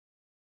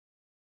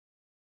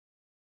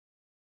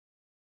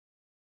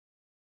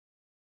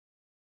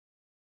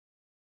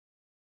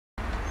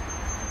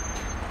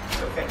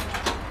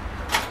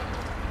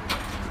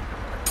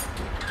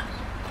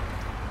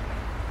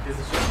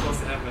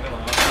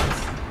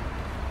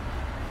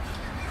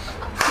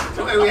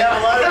We have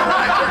a lot of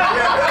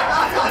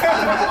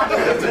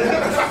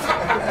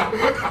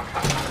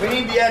We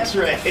need the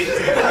X-ray. She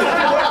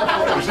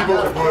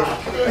wrote the book.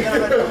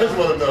 This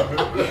one though.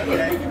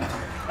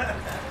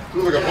 You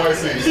look like a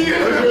Pisces.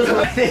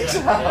 I think so.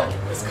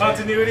 Is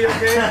continuity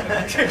okay?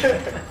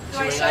 Do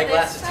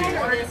eyeglasses too?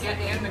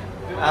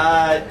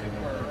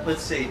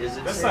 Let's see. Does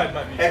it This say side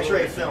might be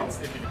X-ray film?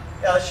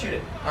 Yeah, let's shoot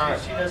it. All right.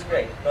 She does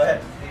great. Go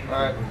ahead.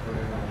 All right.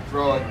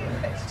 Rolling.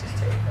 It's just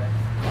take, right?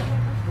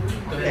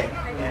 Okay.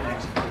 And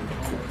action.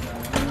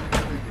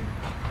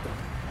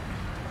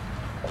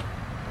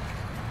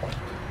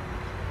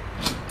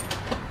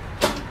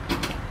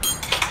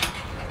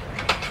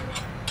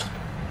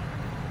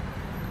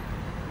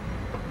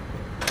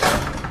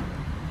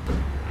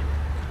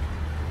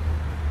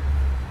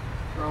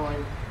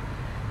 Rolling.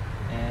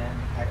 And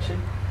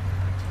action.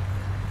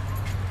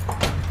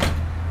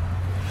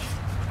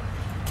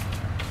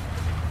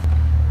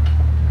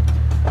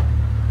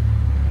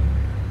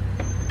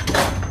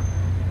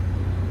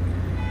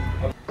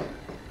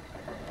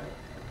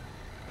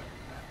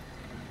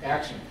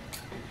 Action.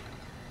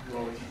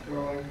 Rolling.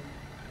 Rolling.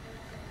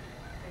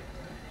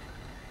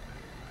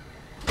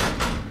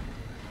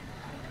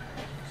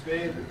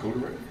 Spade. Cody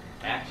ready?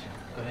 Action.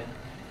 Go ahead.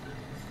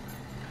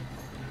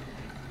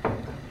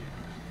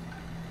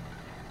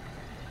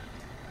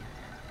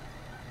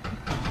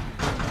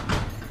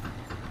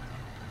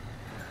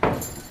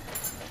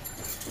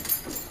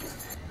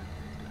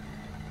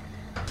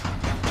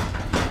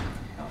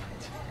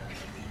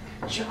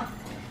 Jump.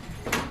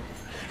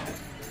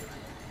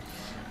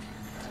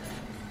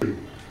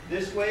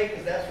 This way,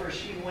 because that's where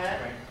she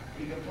went.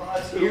 You can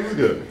pause It here. was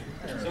good.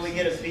 So we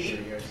get a beat.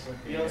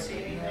 You don't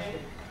see anything.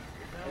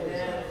 And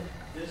then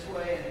this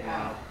way and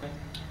out.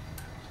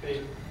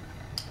 Speed.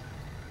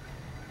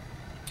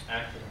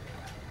 Action.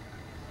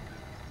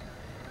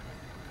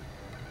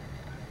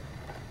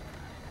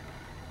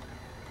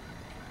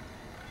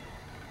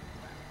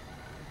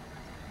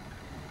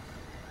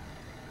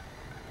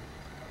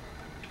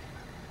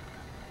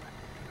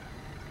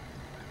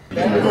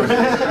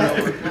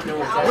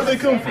 Where'd they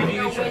come from?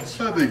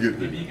 How'd they get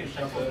there?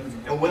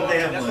 And when they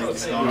have like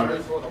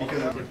stars,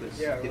 because it was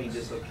getting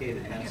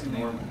dislocated, that's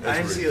normal. I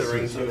didn't see the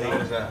ring, so They what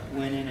was that?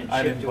 went in and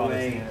I chipped didn't bother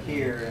away seeing it.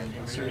 here and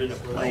inserted a I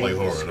plate like with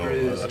horror.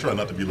 screws. I try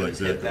not to be like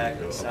Sit that. back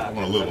and I stop.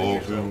 want to live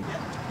old too.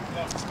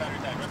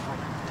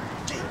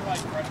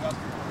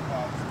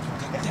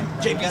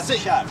 Jake got the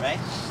shot, right?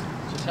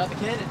 Just shot the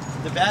cannon.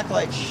 The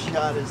backlight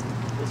shot is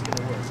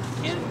gonna work.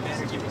 Cannon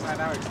better give me 5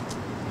 hours.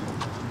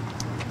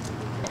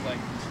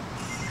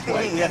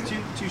 We have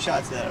two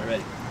shots of that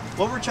already.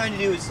 What we're trying to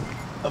do is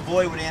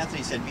avoid what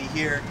Anthony said, be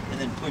here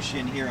and then push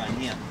in here on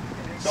him.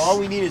 So all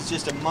we need is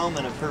just a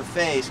moment of her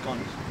face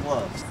going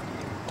gloves.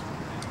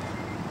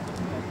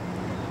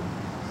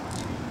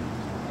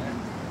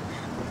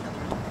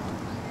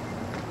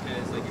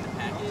 It's like in the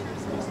packet.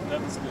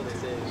 That's good.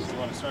 You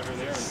want to start her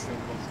there or go close?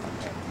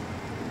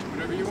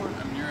 Whatever you want.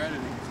 I mean, you're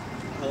editing.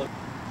 Hello.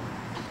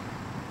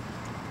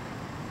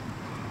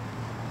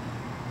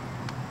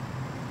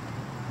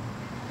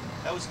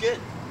 That was good.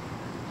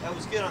 That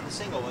was good on the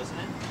single, wasn't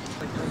it?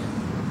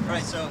 All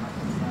right, so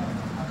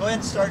go ahead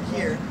and start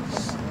here.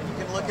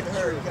 You can look at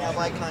her. You can have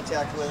eye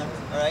contact with him.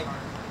 All right.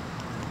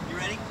 You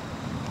ready?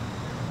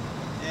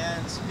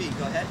 And speed.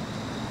 Go ahead.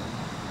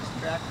 Just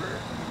track her.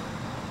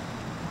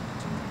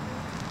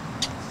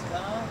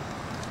 Stop.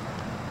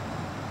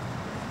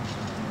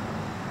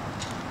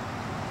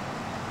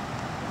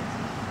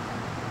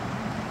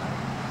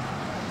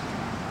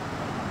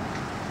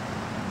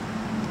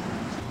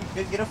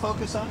 Get a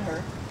focus on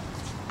her.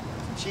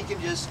 She can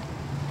just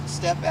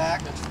step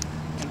back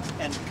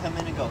and come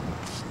in and go.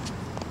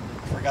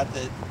 Forgot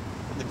the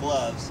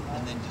gloves,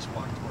 and then just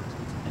walk towards it.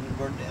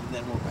 And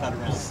then we'll cut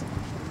around. So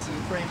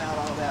you frame out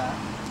all that.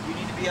 You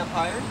need to be up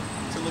higher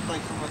to look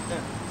like from up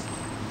there.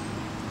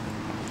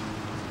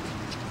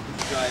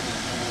 Driving.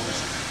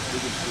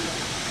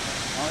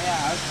 Oh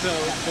yeah. So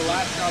the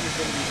last job is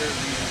going to be her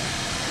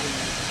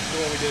the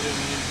way we did it in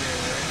the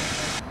interior,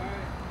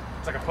 right?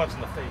 It's like a punch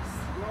in the face.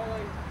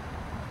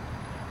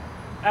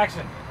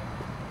 Action.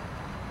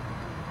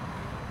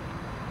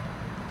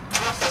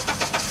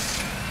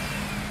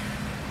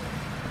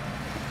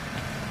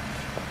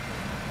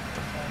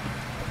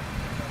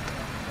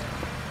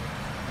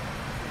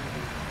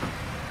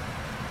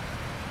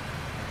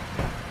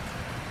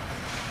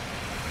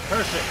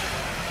 Perfect.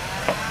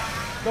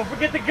 Don't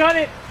forget to gun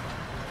it.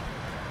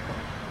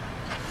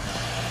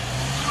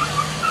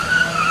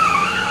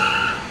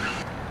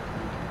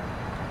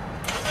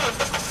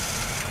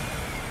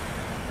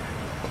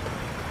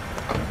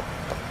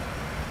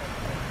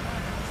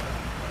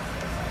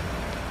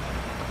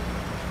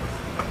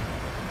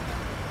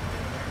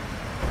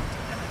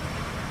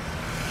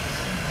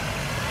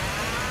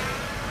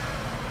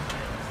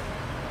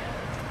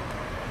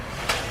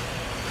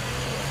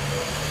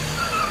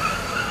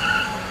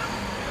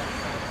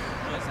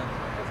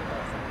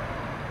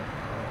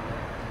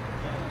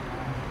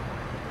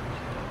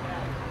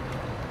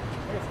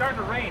 It's starting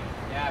to rain.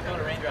 Yeah, I felt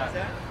a raindrop.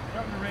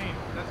 Starting to rain.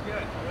 That's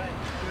good. All right.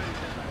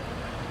 Good.